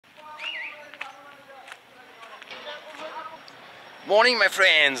Morning, my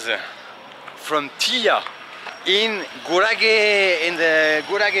friends, from Tiya in Gurage, in the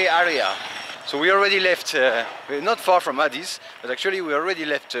Gurage area. So we already left, we're not far from Addis, but actually we already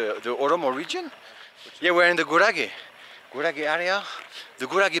left the Oromo region. Yeah, we're in the Gurage area. The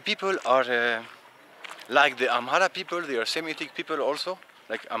Gurage people are like the Amhara people. They are Semitic people also,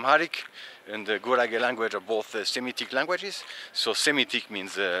 like Amharic and the Gurage language are both Semitic languages. So Semitic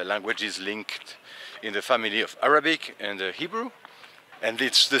means languages linked in the family of Arabic and Hebrew. And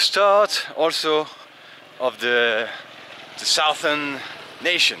it's the start also of the southern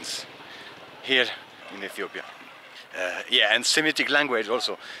nations here in Ethiopia. Yeah, and Semitic language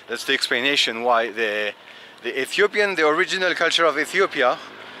also. That's the explanation why the Ethiopian, the original culture of Ethiopia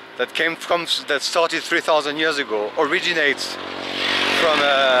that started 3,000 years ago, originates from,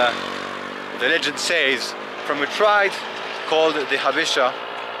 the legend says, from a tribe called the Habesha,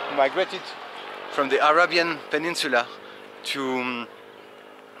 who migrated from the Arabian Peninsula to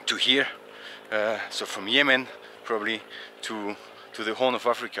here, so from Yemen probably to the Horn of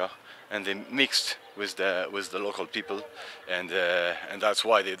Africa, and they mixed with the local people, and that's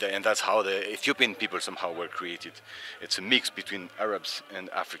why and that's how the Ethiopian people somehow were created. It's a mix between Arabs and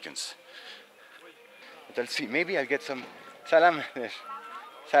Africans. But I'll see. Maybe I'll get some salam.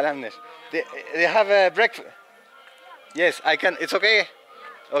 Salam. They have a breakfast. Yes, I can. It's okay.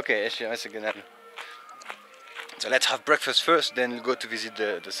 Okay. So let's have breakfast first, then we'll go to visit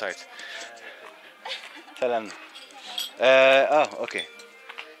the site. Salam. Oh, okay.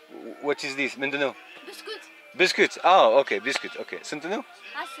 What is this? Mendano? Biscuit. Biscuit. Oh, okay, biscuit. Okay. Sentano?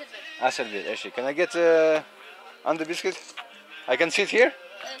 Asrbet. Asrbet. Can I get on the biscuit? I can sit here?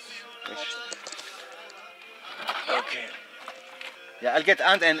 Yes. Okay. Yeah, I'll get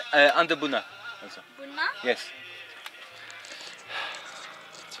and the buna also. Bunna? Yes.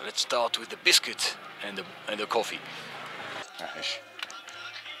 So let's start with the biscuit and the coffee.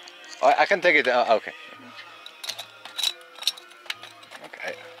 Oh, I can take it. Okay.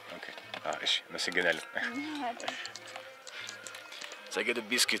 Okay. So I get a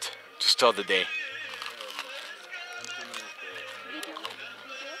biscuit to start the day.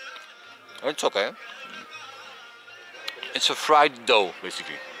 It's okay. It's a fried dough,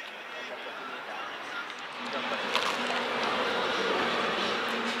 basically.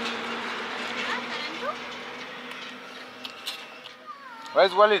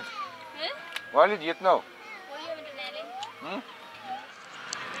 Where's Walid? Walid, yet no.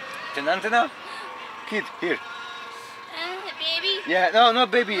 Tenantena? Kid, here. Baby? Yeah, no, not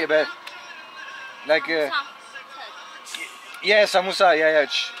baby, but like yeah, samosa, yeah.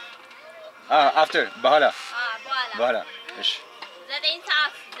 After, bahala. Bahala. Ish.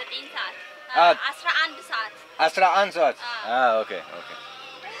 Asra ansat. Okay.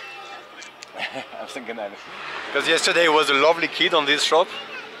 I'm thinking that. Because yesterday was a lovely kid on this shop.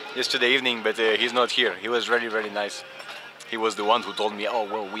 Yesterday evening, but he's not here. He was really, really nice. He was the one who told me, oh,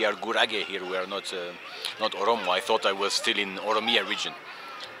 well, we are Gurage here, we are not Oromo. I thought I was still in Oromia region.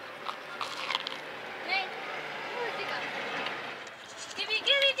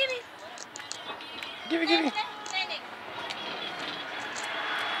 Give me.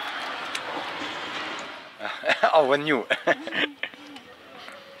 Oh, one new.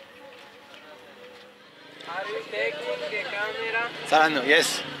 Are you taking the camera? Sarano,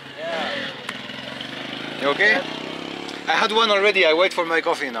 yes. Yeah. You okay? I had one already. I wait for my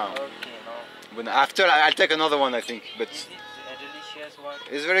coffee now. Okay, no. But after, I'll take another one, I think. But Is it a delicious one?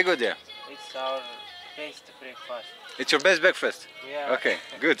 it's very good, yeah. It's our best breakfast. It's your best breakfast? Yeah. Okay,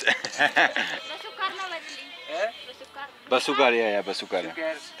 good. Eh? Basukar, yeah, basukar.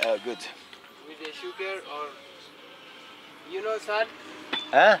 Sugar Good. with the sugar or you know salt?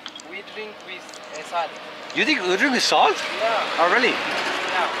 Huh? We drink with salt. You drink with salt? Yeah. Oh, really?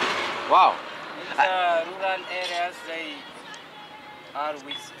 Yeah. Wow. In the rural areas they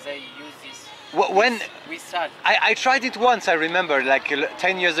use this. When with salt. I tried it once, I remember, like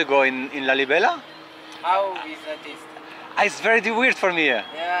 10 years ago in Lalibela. How is the taste? It's very weird for me. Yeah.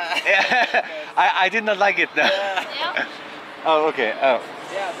 Yeah. I did not like it. Yeah. Oh, okay. Oh.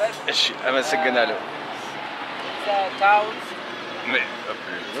 Yeah, but I'm a signalo.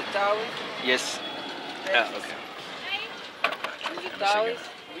 the towns. Yes. Okay. In the towns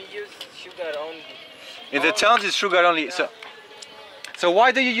we use sugar only. In the towns it's sugar only. Yeah. So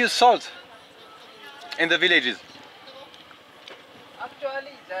why do you use salt in the villages?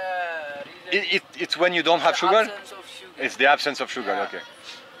 Actually, the reason It's when you don't have the sugar? absence of sugar. It's the absence of sugar, Yeah. okay.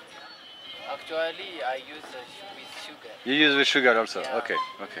 Actually, I use with sugar. You use with sugar also, Yeah. okay.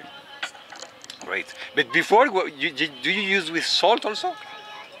 Great. But before, do you use with salt also?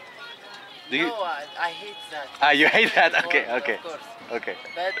 Do you? No, I hate that. Ah, you hate that? Okay, Of okay, course. okay.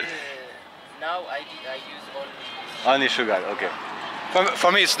 But now I use only. Only sugar, okay.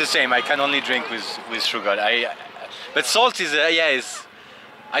 For me, it's the same. I can only drink with sugar. But salt is is.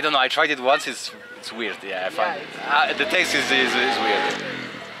 I don't know. I tried it once. It's weird. Yeah, I find the taste is weird.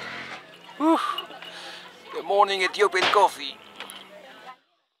 Whew. Good morning, Ethiopian coffee.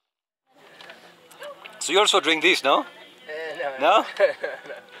 So you also drink this, no? No?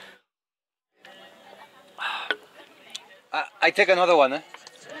 I take another one, eh?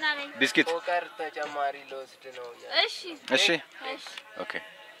 Biscuit. ኮከር ተጨማሪ ልወስድ ነው። እሺ. Okay.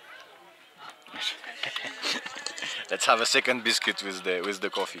 Let's have a second biscuit with the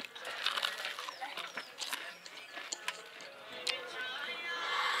coffee.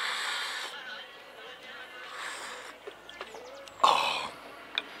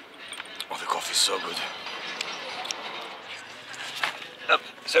 Oh, the coffee is so good. Oh,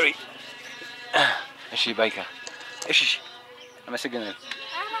 sorry. እሺ ባይካ እሺ አመሰግናለሁ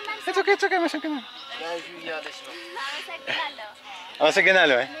It's okay አመሰግናለሁ ያዡ እያለች ነው።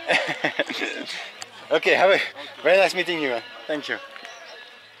 አመሰግናለሁ Okay, have a very nice meeting you, man. Thank you.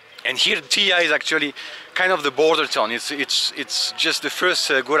 And here Tiya is actually kind of the border town. It's just the first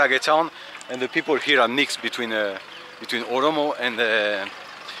Gurage town, and the people here are mixed between Oromo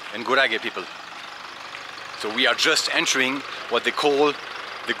and Gurage people. So we are just entering what they call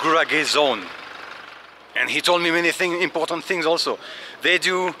the Gurage zone. And he told me many important things also.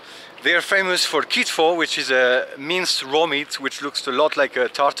 They are famous for kitfo, which is a minced raw meat, which looks a lot like a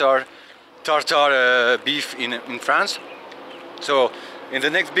tartar beef in France. So in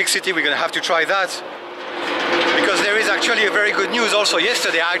the next big city we're gonna have to try that, because there is actually a very good news also.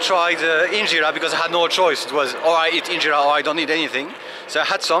 Yesterday I tried injera because I had no choice. It was or I eat injera or I don't eat anything. So I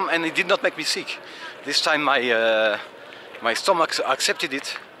had some and it did not make me sick. This time my stomach accepted it,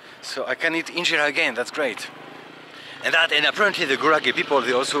 so I can eat injera again. That's great. And apparently the Gurage people,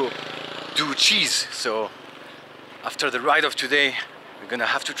 they also do cheese. So after the ride of today, we're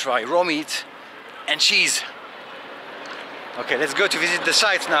gonna have to try raw meat and cheese. Okay, let's go to visit the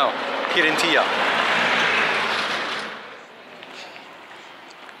site now here in Tiya.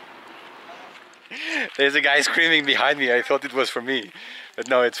 There's a guy screaming behind me. I thought it was for me, but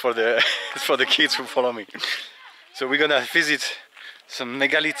no, it's for the it's for the kids who follow me. So we're gonna visit some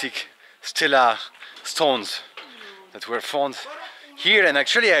megalithic stellar stones that were found here, and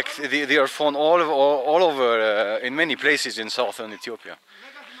actually they are found all over in many places in southern Ethiopia.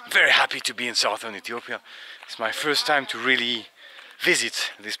 Very happy to be in southern Ethiopia. It's my first time to really visit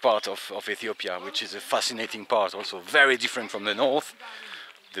this part of Ethiopia, which is a fascinating part, also very different from the north.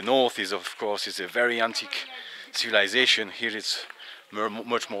 The north is, of course, a very antique civilization. Here it's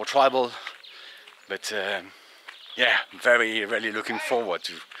much more tribal, but yeah, really looking forward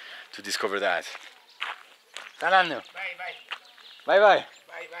to discover that. Bye bye.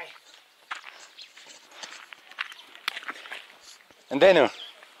 And then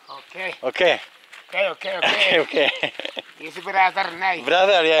Okay. okay. Okay. Is brother nice?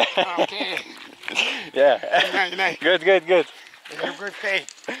 Brother, yeah. Okay. Yeah. Nice. Good. Good day.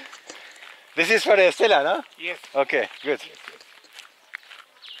 This is for Stella, no? Yes. Okay, good.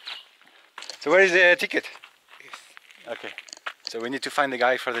 So where is the ticket? Yes. Okay. So we need to find the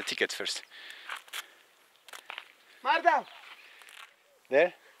guy for the ticket first. Madam.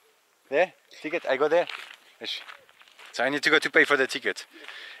 There? Ticket? I go there? So I need to go to pay for the ticket.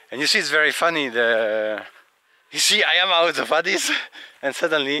 And you see, it's very funny. You see, I am out of Addis, and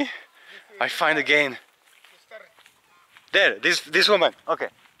suddenly I find again. There, this woman. Okay.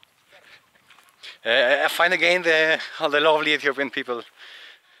 I find again all the lovely Ethiopian people,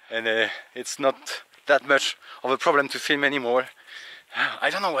 and it's not that much of a problem to film anymore. I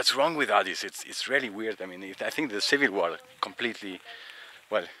don't know what's wrong with Addis. It's really weird. I mean, I think the civil war completely,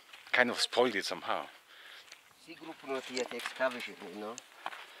 well, kind of spoiled it somehow. C group not yet excavation, you know.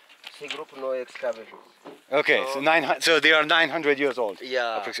 C group no excavation. Okay, so they are 900 years old.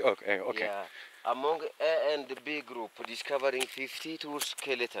 Yeah. Okay. Yeah. Among A and B group discovering 52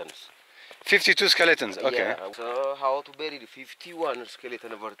 skeletons. 52 skeletons. Okay. Yeah. So how to bury the 51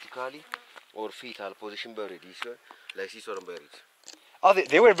 skeleton vertically or fetal position buried? Like this one buried. Oh,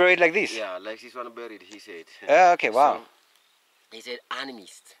 they were buried like this? Yeah, like this one buried, he said. Okay, wow. So, he said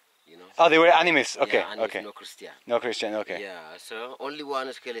animist, you know. Oh, they were animists. Okay, yeah, animist, okay. no Christian. No Christian, okay. Yeah, so only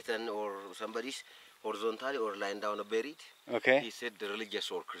one skeleton or somebody's horizontally or lying down buried. Okay. He said the religious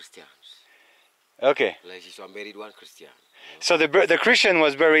or Christians. Okay. Like this one buried one Christian. So the Christian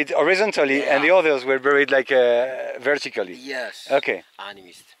was buried horizontally, Yeah. and the others were buried like vertically. Yes. Okay.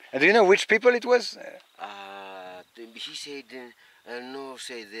 Animist. And do you know which people it was? He said No,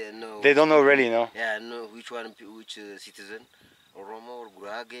 say they no. They don't know really, no? Yeah, no. Which one? Which citizen? Oromo or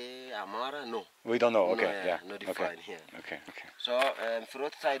Gurage, Amara? No. We don't know. No, Okay, yeah. no Okay. define here. Okay, okay. So,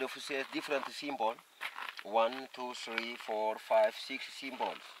 front side of says different symbol. 1, 2, 3, 4, 5, 6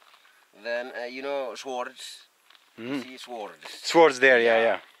 symbols. Then you know swords. See swords. Swords there,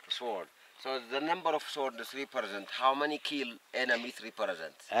 yeah. Sword. So the number of swords represent how many kill enemies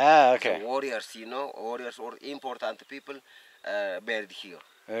represent. Ah, okay. So warriors, you know, warriors or important people buried here.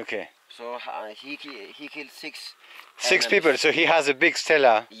 Okay. So he killed 6. 6 enemies. people, so he has a big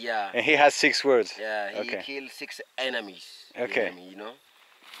stela. Yeah. And he has 6 words. Yeah, he Okay. killed 6 enemies. Okay. Enemy, you know.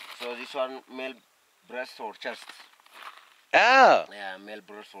 So this one male breast or chest. Ah! Yeah, male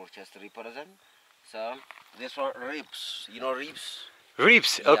breast or chest represent. So this one ribs. You know ribs?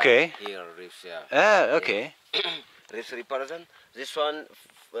 Ribs, Yeah, okay. here ribs, yeah. Ah, okay. Ribs represent. This one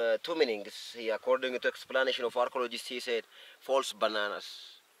 2 meanings. He, according to explanation of archaeologists, he said false bananas.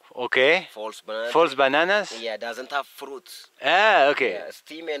 Okay. False bananas. False bananas? Yeah, doesn't have fruits. Ah, okay. Yeah,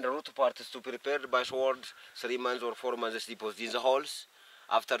 steam and root parts to prepare by swords 3 months or 4 months deposit in the holes.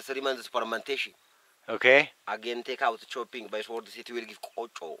 After 3 months fermentation. Okay. Again take out chopping by swords, it will give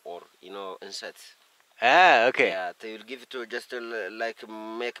kocho or you know insects. Ah, okay. Yeah, they will give it to just like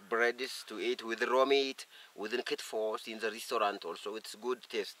make breads to eat with raw meat, within kitfos in the restaurant also. It's good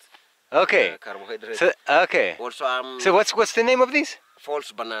taste. Okay. Carbohydrate. So, okay. Also So what's the name of this?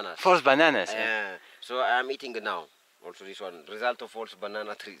 false bananas. False bananas. Yeah. So I'm eating now. Also this one, result of false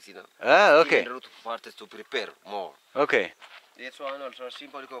banana trees, you know. Ah, okay. Root parts to prepare more. Okay. This one also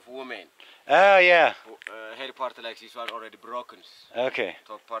symbolic of woman. Ah, yeah. Head part like this one already broken. Okay.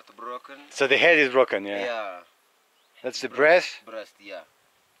 Top part broken. So the head is broken, yeah. Yeah. That's the breast? Breast, yeah.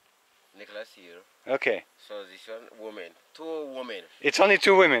 Necklace here. Okay. So this one, woman. 2 women. It's only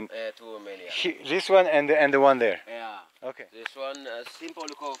 2 women. 2 women, yeah. This one and the one there. Yeah. Okay. This one,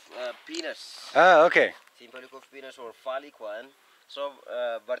 symbolic of penis. Ah, okay. Symbolic of penis or phallic one. So,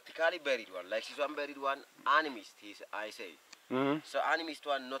 vertically buried one. Like this one buried one, animist, I say. Mm-hmm. So, animist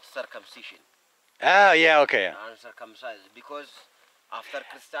one, not circumcision. Ah, yeah, okay. Yeah. Uncircumcised. Because after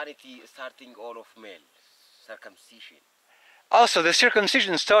Christianity, starting all of male. Circumcision. Also, the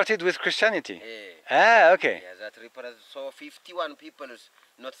circumcision started with Christianity. Yeah. Ah, okay. Yeah, that represents, so 51 people is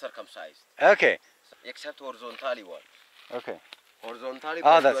not circumcised. Okay. Except horizontally one. Okay. Horizontally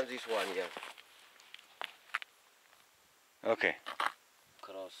Ah, plus that's- one, this one, yeah. Okay.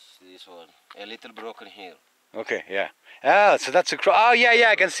 Cross this one. A little broken here. Okay, yeah. Ah, so that's a cross. Oh, yeah,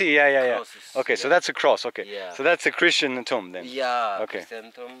 I can see. Yeah. Crosses, Okay, so yeah. that's a cross. Okay. Yeah. So that's a Christian tomb then. Yeah. Okay.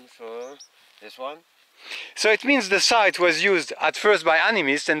 Christian tomb, so this one. So it means the site was used at first by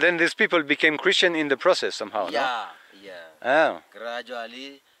animists, and then these people became Christian in the process somehow. Yeah. No?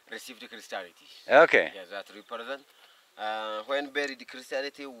 Gradually received Christianity. Oh. Okay. Yeah, that represent. When buried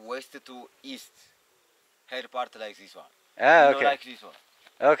Christianity, west to east. Head part like this one. Ah, You know, okay. like this one.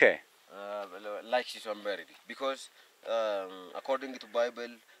 Okay. Like this one buried. Because according to Bible,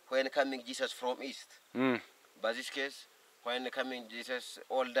 when coming Jesus from east, Mm. but this case, when coming Jesus,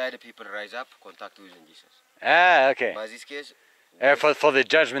 all dead people rise up, contact with Jesus. Ah, okay. But this case, For the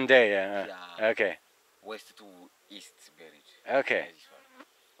judgment day. Yeah. Yeah. Okay. west to east buried. Okay. Like this one.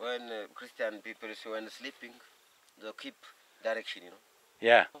 When Christian people, when sleeping, they keep direction, you know.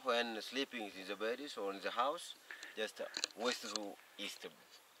 Yeah. When sleeping in the bed or in the house, just west to east,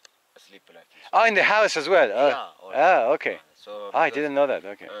 sleep like this. Oh, in the house as well. Oh. Yeah, also. Okay. So I because, didn't know that.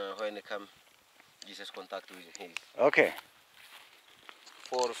 Okay. when they come, Jesus contact with his Okay.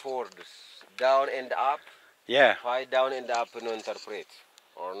 4 swords, down and up. Yeah. Why down and up no interpret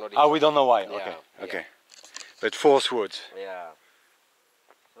or not? Oh, we don't know why. Yeah, Okay. yeah. Okay. But 4 swords. Yeah.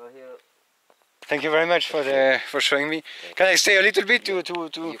 So here Thank you very much for showing me. Can I stay a little bit to?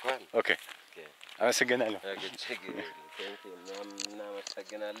 you can. Okay. Okay. አመሰግናለሁ. Thank you.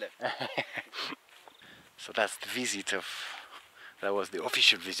 እናመሰግናለን. So that's the visit of. That was the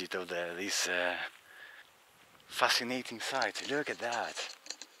official visit of this fascinating site. Look at that.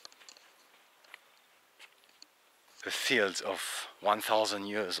 The fields of 1,000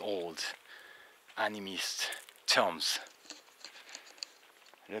 years old animist tombs.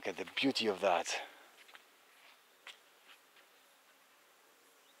 Look at the beauty of that.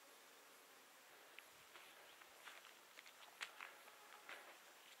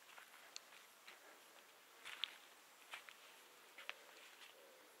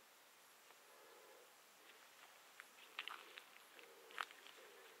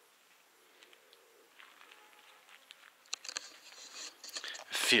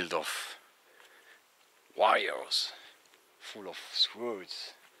 Field of warriors, full of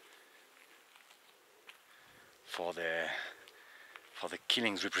swords for the for the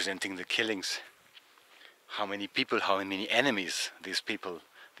killings, representing the killings. How many people, how many enemies these people,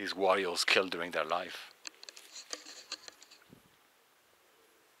 these warriors killed during their life.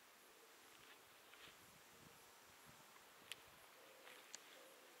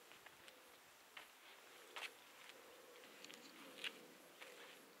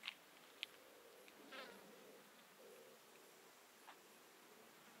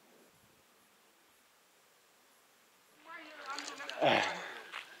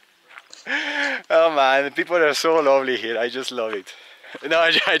 Oh man, the people are so lovely here. I just love it. No,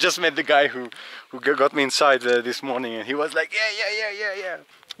 I just met the guy who got me inside this morning, and he was like, yeah.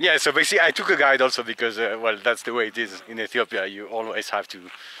 Yeah, so basically I took a guide also because, well, that's the way it is in Ethiopia. You always have to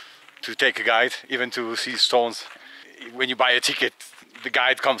take a guide, even to see stones. When you buy a ticket, the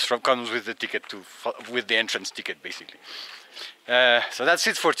guide comes with the ticket with the entrance ticket, basically. So that's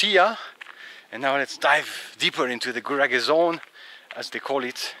it for Tiya. And now let's dive deeper into the Gurage zone, as they call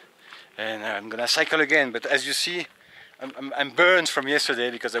it. And I'm gonna cycle again, but as you see, I'm burned from yesterday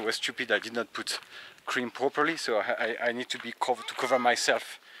because I was stupid. I did not put cream properly, so I need to cover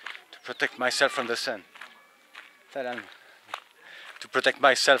myself, to protect myself from the sun. To protect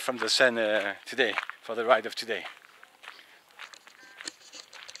myself from the sun today, for the ride of today.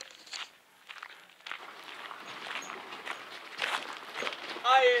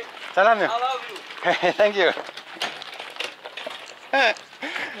 Hi. Salam. I love you. Thank you.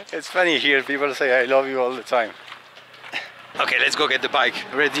 It's funny here, people say I love you all the time. Okay, let's go get the bike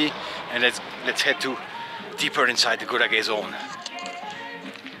ready and let's head deeper inside the Gurage zone.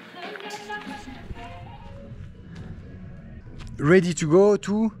 Ready to go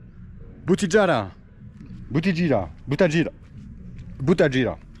to Butajira. Butajira.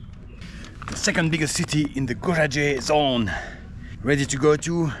 The second biggest city in the Gurage zone. Ready to go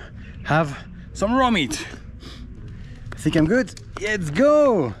to have some raw meat. Think I'm good? Let's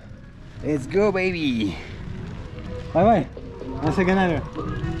go! Let's go, baby! Bye bye! I'll say another.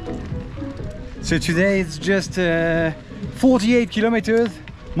 So today it's just 48 kilometers,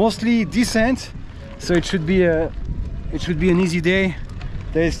 mostly descent. So it should be an easy day.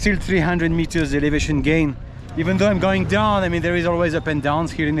 There is still 300 meters elevation gain. Even though I'm going down, I mean there is always up and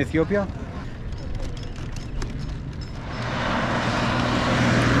downs here in Ethiopia.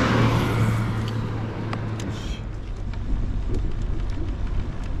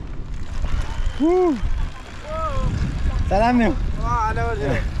 Woo! Salam.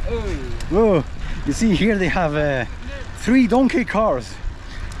 Whoa! You see here they have 3 donkey cars.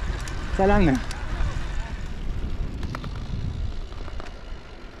 Salam.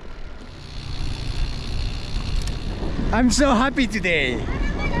 I'm so happy today.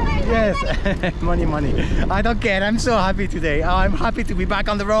 Yes, money. I don't care. I'm so happy today. Oh, I'm happy to be back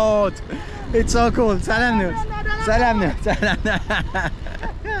on the road. It's so cool. Salam.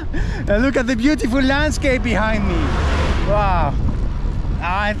 And look at the beautiful landscape behind me. Wow.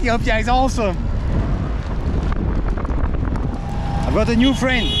 Ethiopia is awesome. I've got a new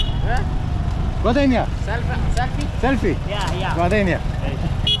friend. Huh? Godenia. Selfie? Selfie? Yeah. Godenia.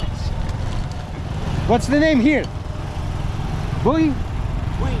 What's the name here? Bui?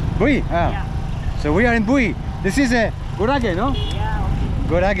 Bui? Ah. Yeah. So we are in Bui. This is a Gurage, no? Yeah,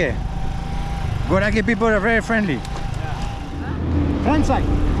 Gurage. Gurage people are very friendly. okay. Front side.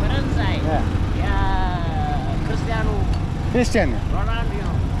 Front side. Yeah. Cristiano. Christian. Ronaldinho.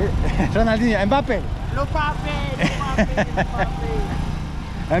 Ronaldinho. Mbappe. Mbappe.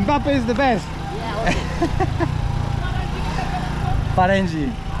 Mbappe is the best. Yeah, okay. Parenji.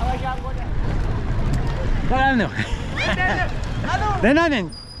 Hello. Hello.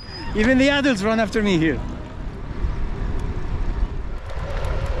 Even the adults run after me here.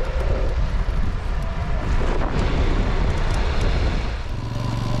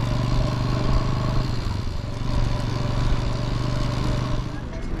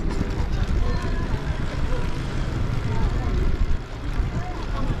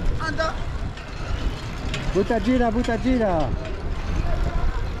 Butajira.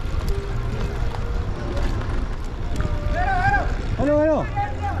 Hello.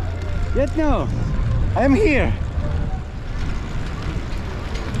 Yet no, I am here.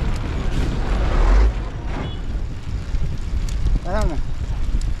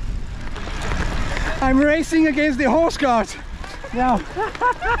 I'm racing against the horse cart now.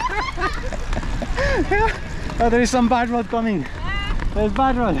 Oh, there is some bad road coming. There's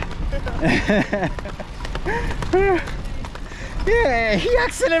bad road. Yeah, he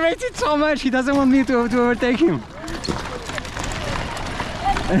accelerated so much. He doesn't want me to overtake him.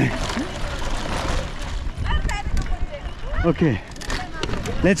 Okay,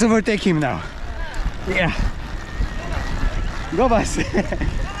 let's overtake him now. Yeah. Go bus.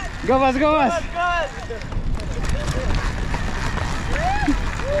 Go bus, go bus.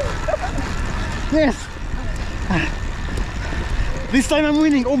 Yes. This time I'm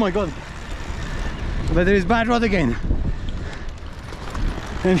winning. Oh my god. But there is bad road again.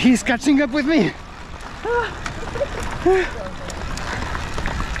 And he's catching up with me.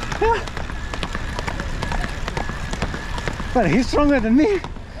 But he's stronger than me.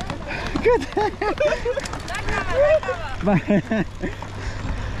 Good.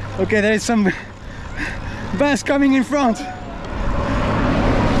 Okay, there is some bus coming in front.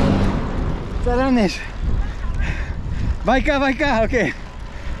 Zaranesh. Bajka, okay.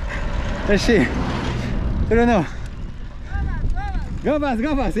 Let's see. I don't know. Go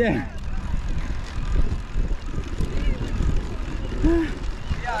bus, yeah.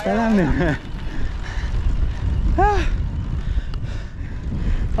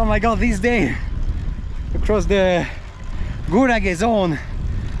 Oh my god, this day across the Gurage zone,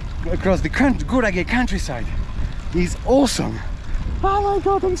 across the Gurage countryside is awesome. Oh my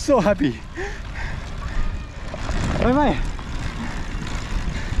god, I'm so happy. Bye bye.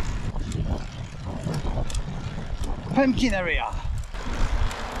 Pumpkin area.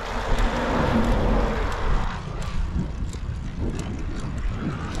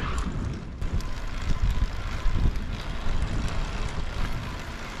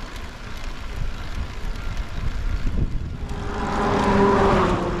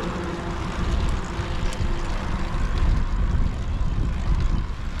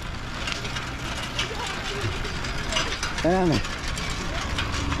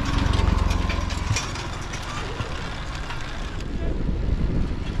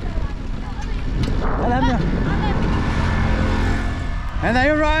 And I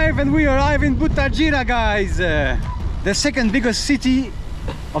arrive, and we arrive in Butajira, guys, the second biggest city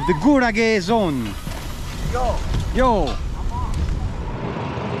of the Gurage zone. Yo!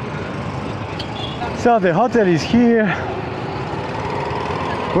 So the hotel is here.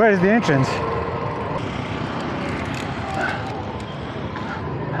 Where is the entrance?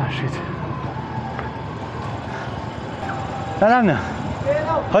 Ah, shit. Salam.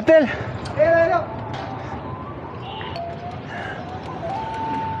 Hotel?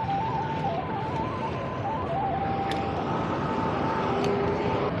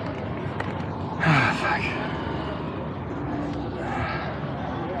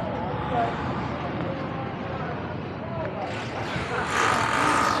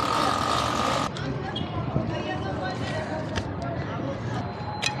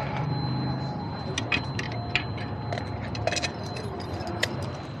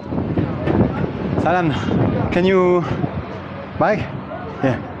 Salam, can you bike?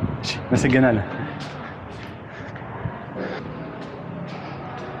 Yeah, masih ganal.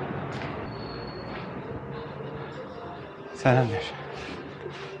 Salam.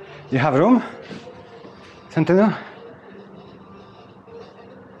 You have room? Santano?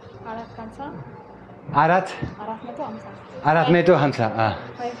 Arat kansa? Arat? Arat meto hamsa. Arat meto hamsa.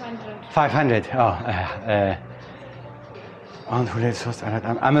 500. Oh. Und Hulel sos Arat.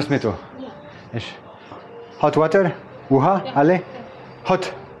 Amas meto. Ish. Hot water? Uha? Ale?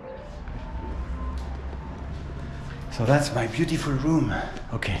 Hot. So that's my beautiful room.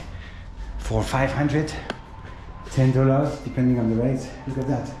 Okay. For 500, $10 depending on the rates. Look at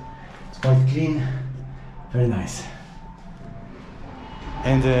that. It's quite clean. Very nice.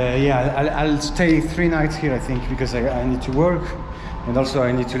 And yeah, I'll stay 3 nights here, I think, because I need to work, and also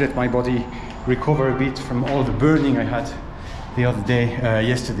I need to let my body recover a bit from all the burning I had the other day,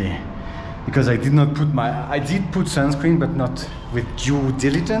 yesterday. Because I did put sunscreen, but not with due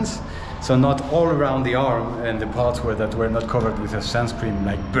diligence. So not all around the arm and the parts that were not covered with a sunscreen,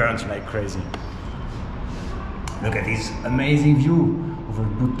 like burnt like crazy. Look at this amazing view over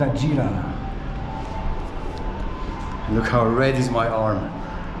Butajira. Look how red is my arm.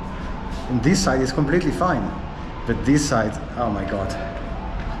 And this side is completely fine, but this side, oh my god.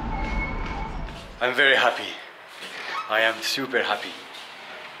 I'm very happy. I am super happy.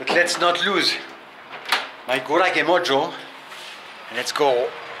 But let's not lose my Gurage mojo. And let's go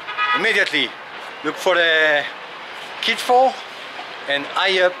immediately look for the kitfo and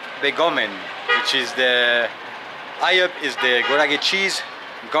ayup begomen, which is the ayup is the Gurage cheese,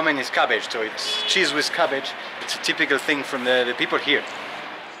 gomen is cabbage, so it's cheese with cabbage. It's a typical thing from the people here.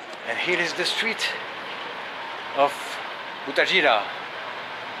 And here is the street of Butajira.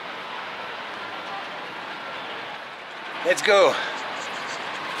 Let's go.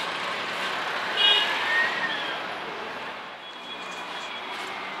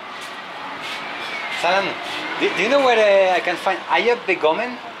 Salam, do you know where I can find ayup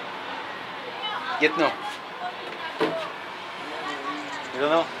begomen? Yet no. don't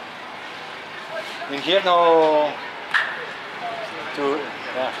know. In here, no.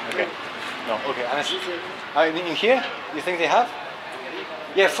 Yeah, okay. No, okay. In here, you think they have?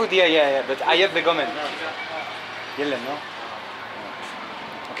 Yeah, food. Yeah. But I have begomen. Yellen, no.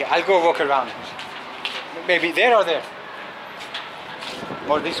 Okay, I'll go walk around. Maybe there or there.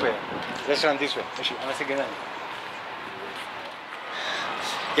 More this way. Restaurant this way.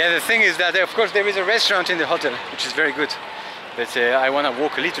 Yeah, the thing is that of course there is a restaurant in the hotel, which is very good. But I want to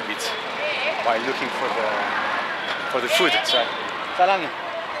walk a little bit while looking for the food. So, salam.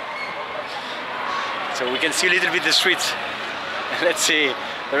 So we can see a little bit the streets. Let's see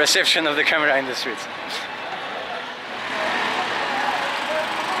the reception of the camera in the streets.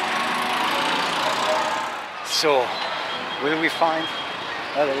 So, will we find?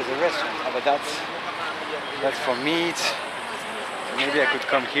 Oh, there is a restaurant, but that's for meat. So maybe I could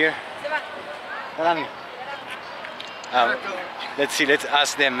come here. Salam. Let's see. Let's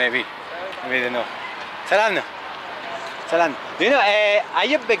ask them. Maybe they know. Salam. Salam. Do you know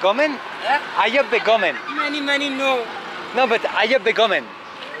Ayub Begomen? Yeah? Ayub Begomen. Many no. No, but Ayub Begomen.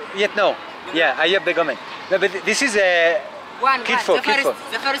 Yet no. Yeah, Ayub Begomen. No, but this is a Kitfo.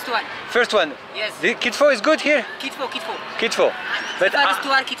 The first one. First one. Yes. The Kitfo is good here. Kitfo. Kitfo. But The first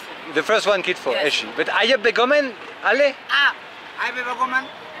one Kitfo. the first one Kitfo. Yes. Eshi. But Ayub Begomen, Ale? I have a woman.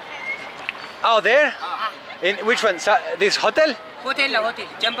 Oh, there? In which one? This hotel? Hotel.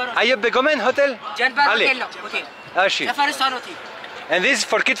 Jambar. Ayub Begomen Hotel? Jambar Ale. Hotel. Eshi. The first one hotel. And this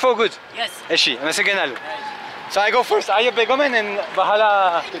for Kitfo good? Yes. Eshi. Masegenalu. So I go first Ayub Begomen and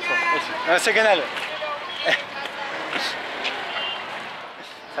Bahala Kitfo. Eshi. Masegenalu.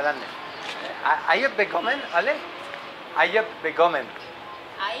 Salam. Ayub Begomen, Ale? Ayub Begomen.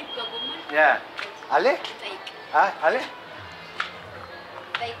 Ayub Begomen. Yeah. Ale? Ale?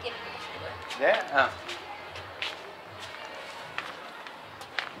 There?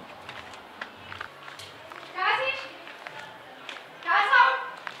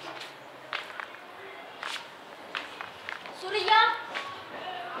 Surya.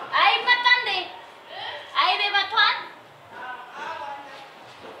 Ayub Matande. Ayub Matuan.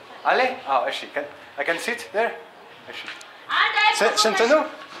 Ale? Oh, Eshi. I can sit there? Eshi. Ada. Sentano?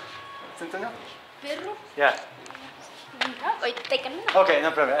 Sentano? Perro. Yeah. Wait, take a minute. Okay,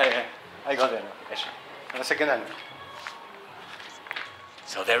 no problem. I got there now. Eshi. A second hand.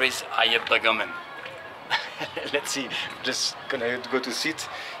 So there is Ayub Begomen. Let's see. Just gonna go to sit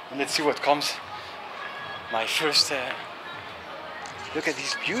and let's see what comes. My first. Look at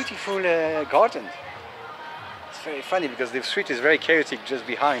this beautiful garden. It's very funny because the street is very chaotic just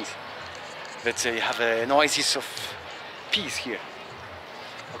behind. But you have an oasis of peace here.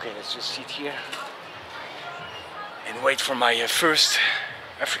 Okay, let's just sit here and wait for my first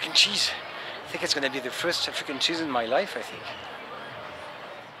African cheese. I think it's gonna be the first African cheese in my life, I think.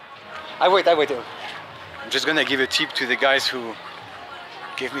 I wait. I'm just gonna give a tip to the guys who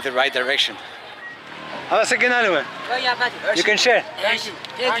gave me the right direction. You can share. Thank you.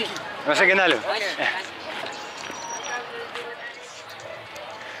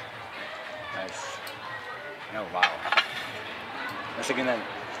 Nice. Oh wow.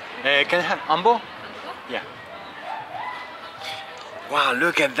 Can I have ambo? Yeah. Wow,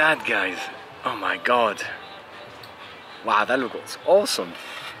 look at that, guys. Oh my god. Wow, that looks awesome.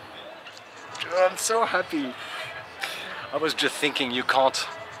 Oh, I'm so happy. I was just thinking you can't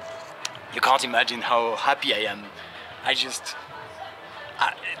imagine how happy I am.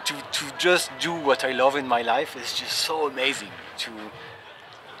 To just do what I love in my life is just so amazing. To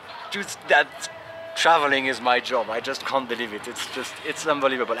do that, traveling is my job. I just can't believe it. It's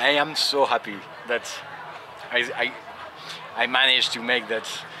unbelievable. I am so happy that I managed to make that,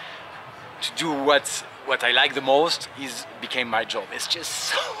 to do what I like the most became my job. It's just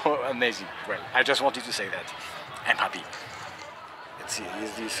so amazing. Well, I just wanted to say that. I'm happy. Let's see,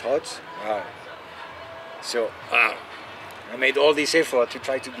 is this hot? Wow. So, I made all this effort to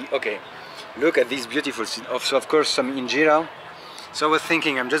try to be, okay. Look at this beautiful scene. So of course some injera. So I was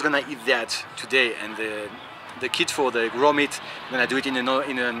thinking I'm just gonna eat that today, and the kitfo, the raw meat, I'm gonna do it in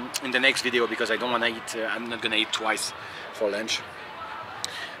the next video because I don't wanna eat, I'm not gonna eat twice for lunch.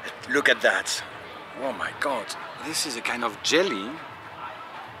 Look at that. Oh my god, this is a kind of jelly.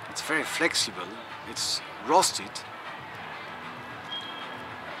 It's very flexible. It's roasted.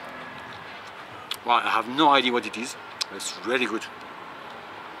 Well, I have no idea what it is. It's really good.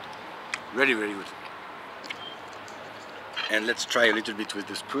 Really, really good. And let's try a little bit with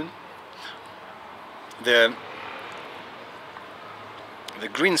the spoon. The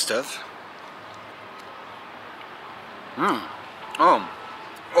green stuff. Oh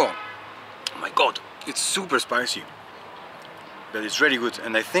my god, it's super spicy. but it's really good.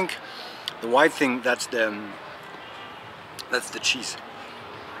 And I think the white thing, that's the cheese.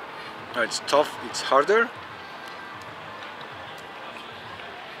 No, it's tough, it's harder.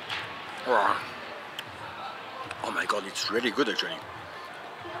 Oh my god, it's really good actually.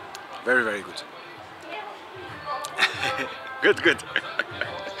 Very, very good. Good.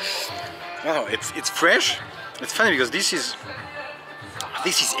 Oh, it's fresh. It's funny because this is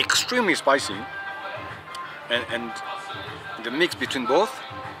extremely spicy, and the mix between both.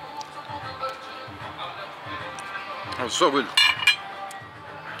 Oh, so good.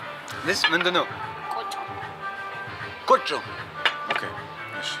 This Mandano. Cocho. Okay.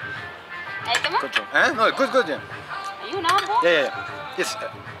 Yes. Cocho. Eh? No, good, yeah. You know, boy? Yeah. Yes.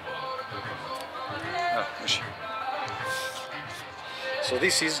 Oh, yes. So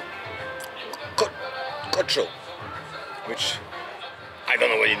this is cocho, which I don't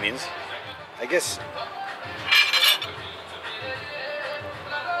know what it means. I guess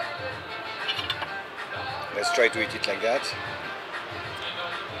let's try to eat it like that.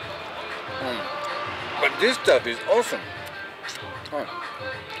 But this stuff is awesome. Oh.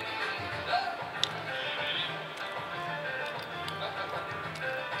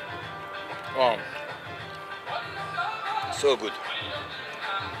 Oh. So good.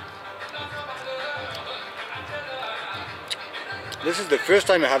 This is the first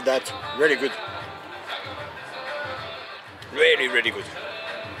time I have that. Really good. Really, really good.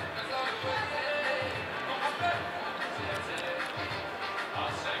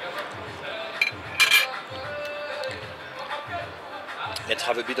 Let's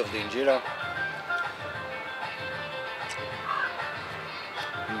have a bit of the injera.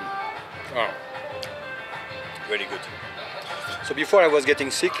 Oh, really good. So before I was getting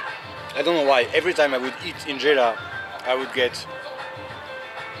sick, I don't know why, every time I would eat injera, I would get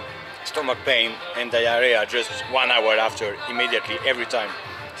stomach pain and diarrhea just 1 hour after, immediately, every time.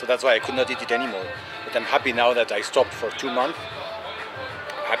 So that's why I could not eat it anymore. But I'm happy now that I stopped for 2 months.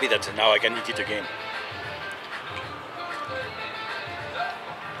 I'm happy that now I can eat it again.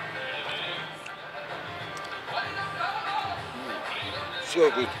 So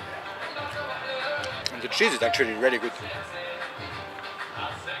good. And the cheese is actually really good.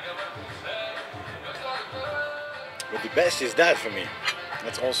 But the best is that for me.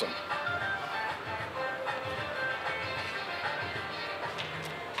 That's awesome.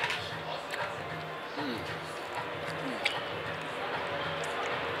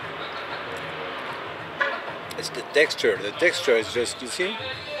 It's the texture. The texture is just, you see?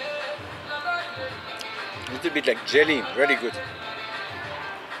 A little bit like jelly, really good.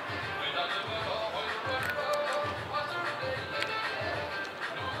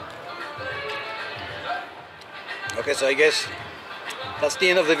 Okay, so I guess that's the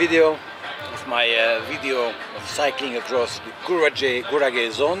end of the video of my video of cycling across the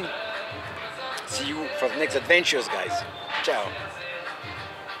Gurage zone. See you for the next adventures, guys. Ciao.